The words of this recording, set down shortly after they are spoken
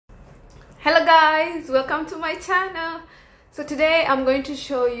Hello guys, welcome to my channel. So today I'm going to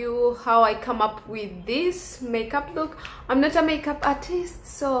show you how I come up with this makeup look. I'm not a makeup artist,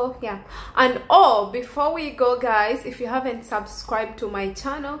 so yeah. And before we go guys, if you haven't subscribed to my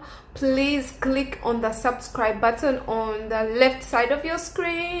channel, please click on the subscribe button on the left side of your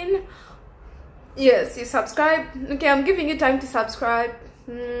screen. Yes, you subscribe. Okay, I'm giving you time to subscribe.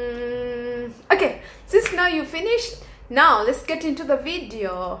 Okay, since now you finished, now let's get into the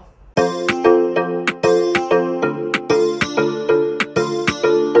video.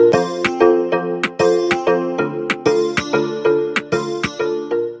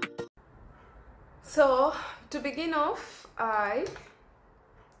 So to begin off, I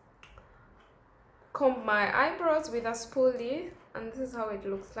comb my eyebrows with a spoolie, and this is how it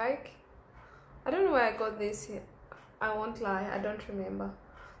looks like. I don't know where I got this here. I won't lie, I don't remember.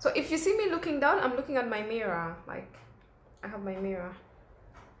 So if you see me looking down, I'm looking at my mirror. Like, I have my mirror.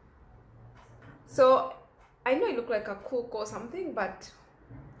 So I know I look like a cook or something, but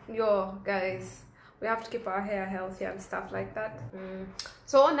yo guys, we have to keep our hair healthy and stuff like that.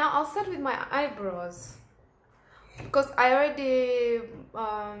 So now I'll start with my eyebrows, because I already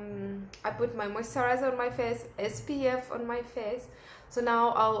I put my moisturizer on my face, SPF on my face. So now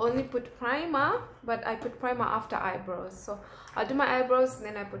I'll only put primer, but I put primer after eyebrows. So I'll do my eyebrows and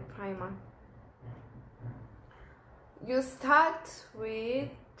then I put primer. You start with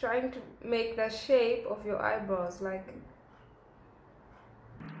trying to make the shape of your eyebrows, like.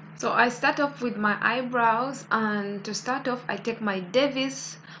 So I start off with my eyebrows, and to start off I take my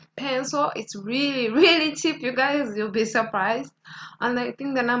Davis pencil. It's really cheap, you guys, you'll be surprised. And I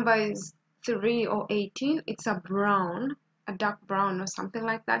think the number is 3 or 18. It's a brown, a dark brown or something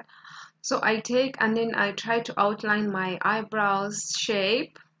like that. So I take and then I try to outline my eyebrows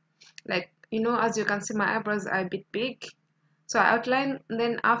shape, like, you know, as you can see my eyebrows are a bit big. So I outline,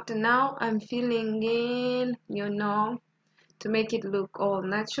 then after now I'm filling in, you know, to make it look all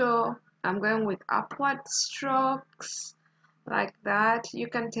natural. I'm going with upward strokes like that. You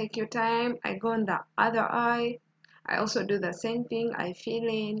can take your time. I go on the other eye. I also do the same thing. I fill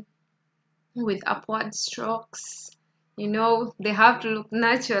in with upward strokes. You know, they have to look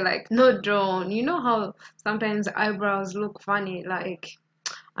natural, like not drawn. You know how sometimes eyebrows look funny, like,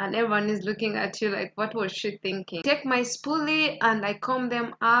 and everyone is looking at you like, what was she thinking? Take my spoolie and I comb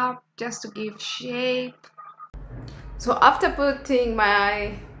them up just to give shape. So after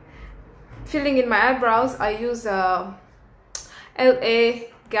filling in my eyebrows, I use a LA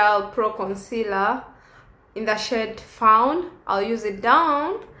Girl Pro Concealer in the shade Fawn. I'll use it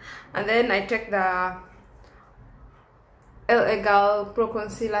down, and then I take the LA Girl Pro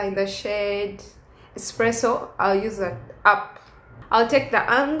Concealer in the shade Espresso. I'll use it up. I'll take the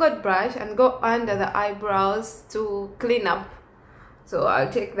angled brush and go under the eyebrows to clean up. So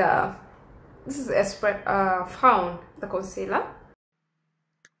I'll take this is Fawn, the concealer.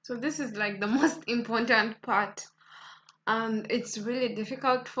 So this is like the most important part, and it's really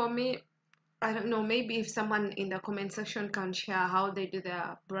difficult for me. I don't know, maybe if someone in the comment section can share how they do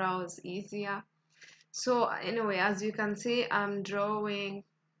their brows easier. So anyway, as you can see, I'm drawing,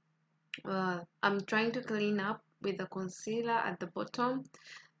 I'm trying to clean up with the concealer at the bottom.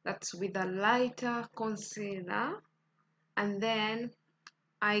 That's with a lighter concealer, and then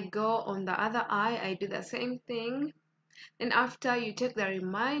I go on the other eye, I do the same thing. And after, you take the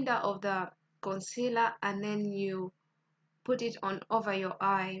remainder of the concealer and then you put it on over your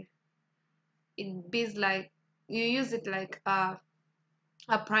eye. It be like you use it like a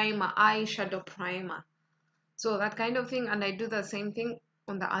primer, eyeshadow primer. So that kind of thing, and I do the same thing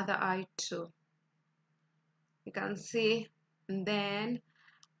on the other eye too. You can see, and then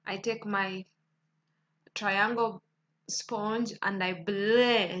I take my triangle sponge and I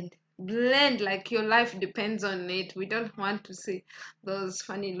blend like your life depends on it. We don't want to see those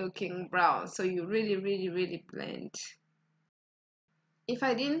funny looking brows, so you really blend. If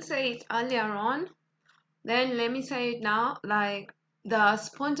I didn't say it earlier on, then let me say it now. Like, the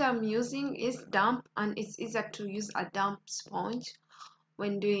sponge I'm using is damp, and it's easier to use a damp sponge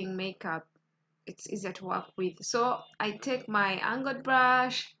when doing makeup. It's easier to work with. So I take my angled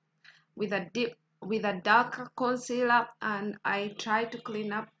brush with a darker concealer, and I try to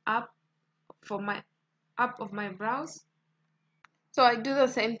clean up of my brows. So I do the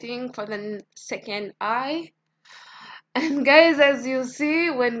same thing for the second eye. And guys, as you see,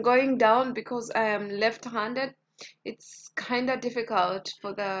 when going down, because I am left-handed, it's kind of difficult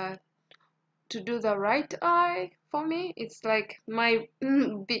to do the right eye for me. It's like my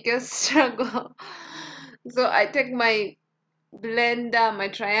biggest struggle. So I take my blender, my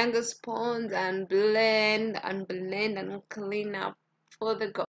triangle sponge, and blend and clean up for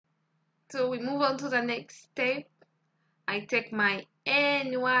the So we move on to the next step. I take my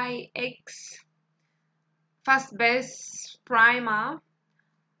NYX Fast Base Primer,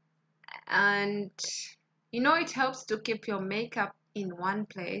 and you know it helps to keep your makeup in one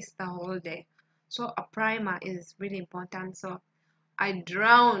place the whole day. So a primer is really important. So I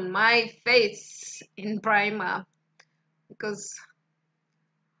drown my face in primer because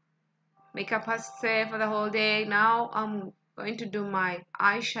makeup has to stay for the whole day. Now I'm going to do my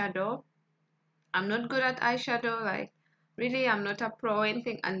eyeshadow. I'm not good at eyeshadow, like really I'm not a pro or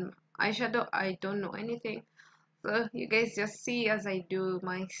anything, and eyeshadow I don't know anything. So you guys just see as I do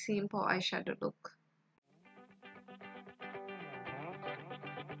my simple eyeshadow look.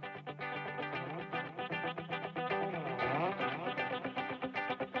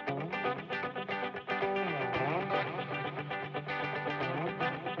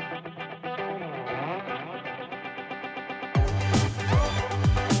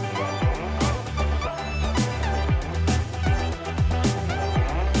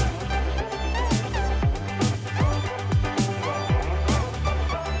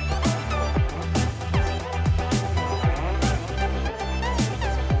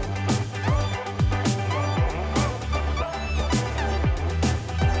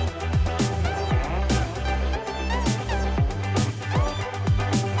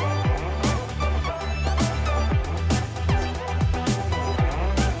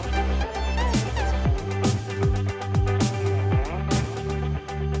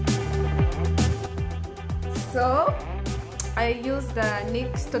 So I use the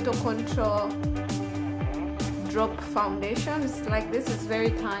NYX Total Control Drop Foundation. It's like this, is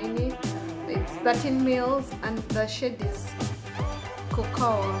very tiny. It's 13 mils and the shade is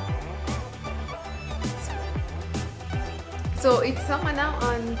Cocoa. So it's summer now,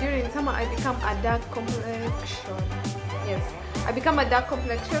 and during summer I become a dark complexion. Yes, I become a dark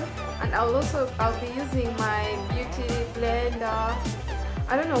complexion, and I'll be using my beauty blender.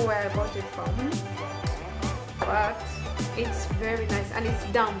 I don't know where I bought it from, but it's very nice and it's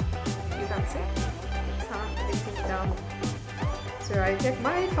damp. You can see it is damp. So I take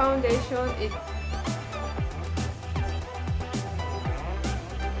my foundation.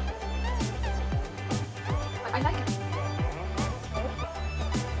 I like it.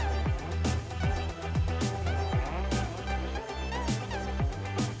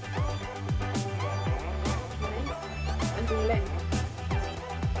 And blend.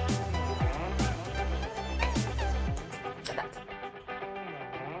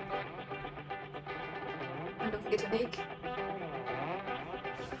 And don't forget to make.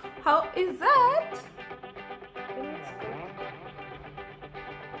 How is that? It looks good.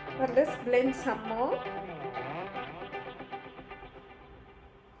 But let's blend some more.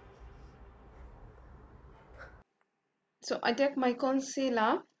 So I take my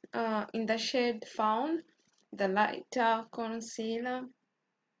concealer in the shade Found, the lighter concealer,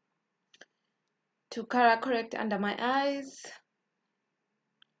 to color correct under my eyes,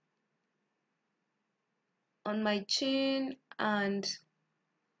 on my chin, and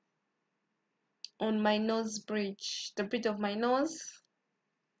on my nose bridge, the bridge of my nose.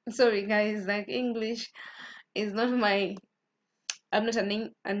 Sorry guys, like English is not my, I'm not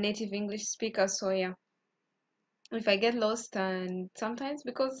a native English speaker, so yeah, if I get lost, and sometimes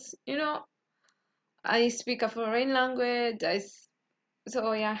because you know I speak a foreign language,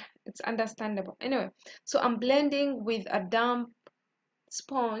 so yeah, it's understandable. Anyway, so I'm blending with a damp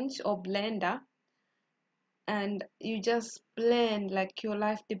sponge or blender, and you just blend like your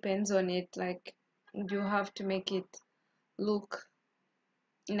life depends on it. Like you have to make it look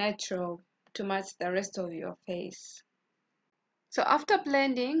natural to match the rest of your face. So after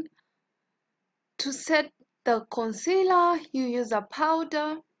blending, to set the concealer, you use a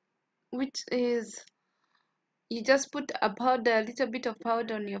powder, which is, you just put a little bit of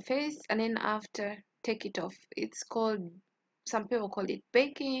powder on your face, and then after take it off. It's called, some people call it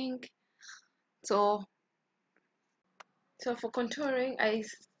baking. So for contouring, I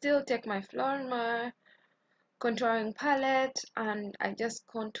still take my Florma contouring palette and I just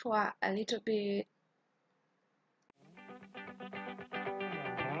contour a little bit.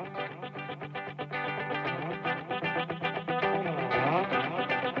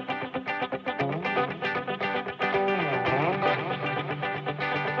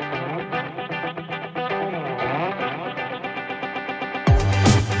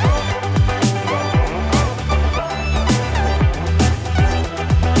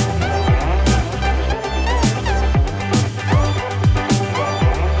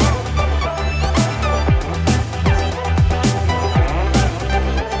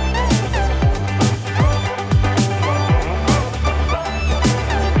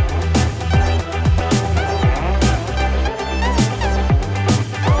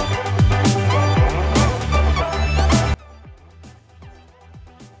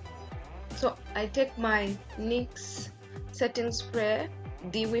 my NYX setting spray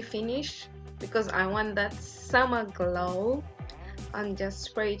dewy finish because I want that summer glow, and just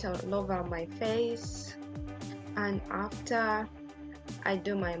spray it all over my face. And after I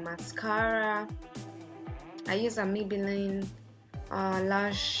do my mascara, I use a Maybelline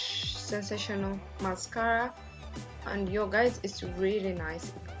lash sensational mascara, and yo guys, it's really nice.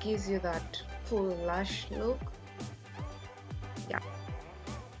 It gives you that full lash look. Yeah.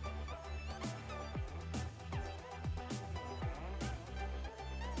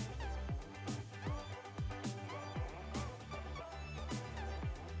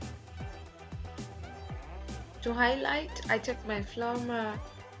 To highlight, I take my Florma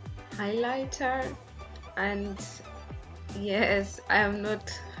highlighter, and yes, I am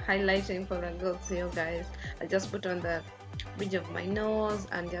not highlighting for the girls here guys. I just put on the bridge of my nose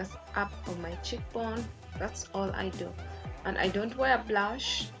and just up on my cheekbone. That's all I do, and I don't wear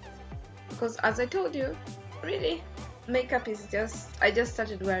blush because, as I told you, really makeup is just, I just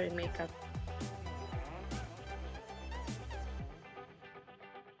started wearing makeup.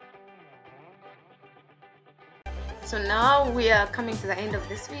 So now we are coming to the end of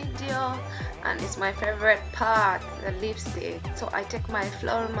this video, and it's my favorite part, the lipstick. So I take my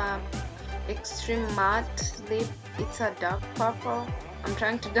Florma Extreme Matte Lip. It's a dark purple. I'm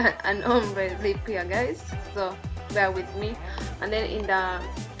trying to do an ombre lip here guys, so bear with me. And then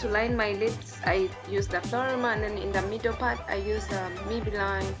to line my lips, I use the Florma, and then in the middle part I use the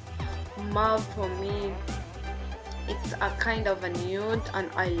Maybelline Mauve For Me. It's a kind of a nude, and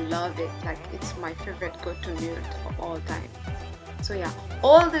I love it. Like, it's my favorite go-to nude of all time. So yeah,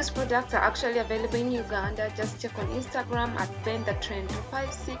 all these products are actually available in Uganda. Just check on Instagram at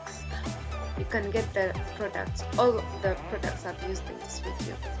BenTheTrend256. You can get the products, all the products I've used in this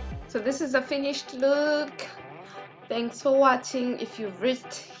video. So this is a finished look. Thanks for watching. If you've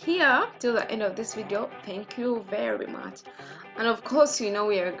reached here till the end of this video, thank you very much. And of course, you know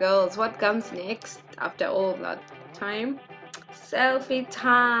we are girls. What comes next after all that time? Selfie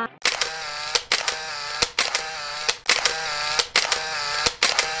time.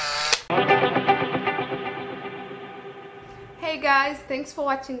 Hey guys, thanks for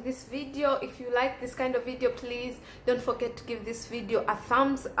watching this video. If you like this kind of video, please don't forget to give this video a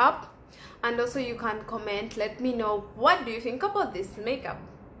thumbs up, and also you can comment, let me know what do you think about this makeup,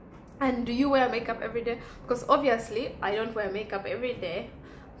 and do you wear makeup every day? Because obviously I don't wear makeup every day,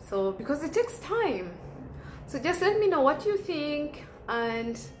 so because it takes time. So just let me know what you think,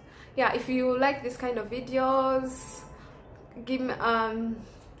 and yeah, if you like this kind of videos, give me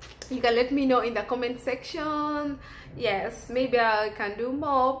you can let me know in the comment section. Yes, maybe I can do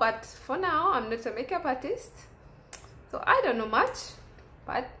more, but for now I'm not a makeup artist, so I don't know much.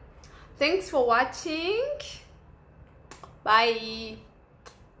 But thanks for watching. Bye.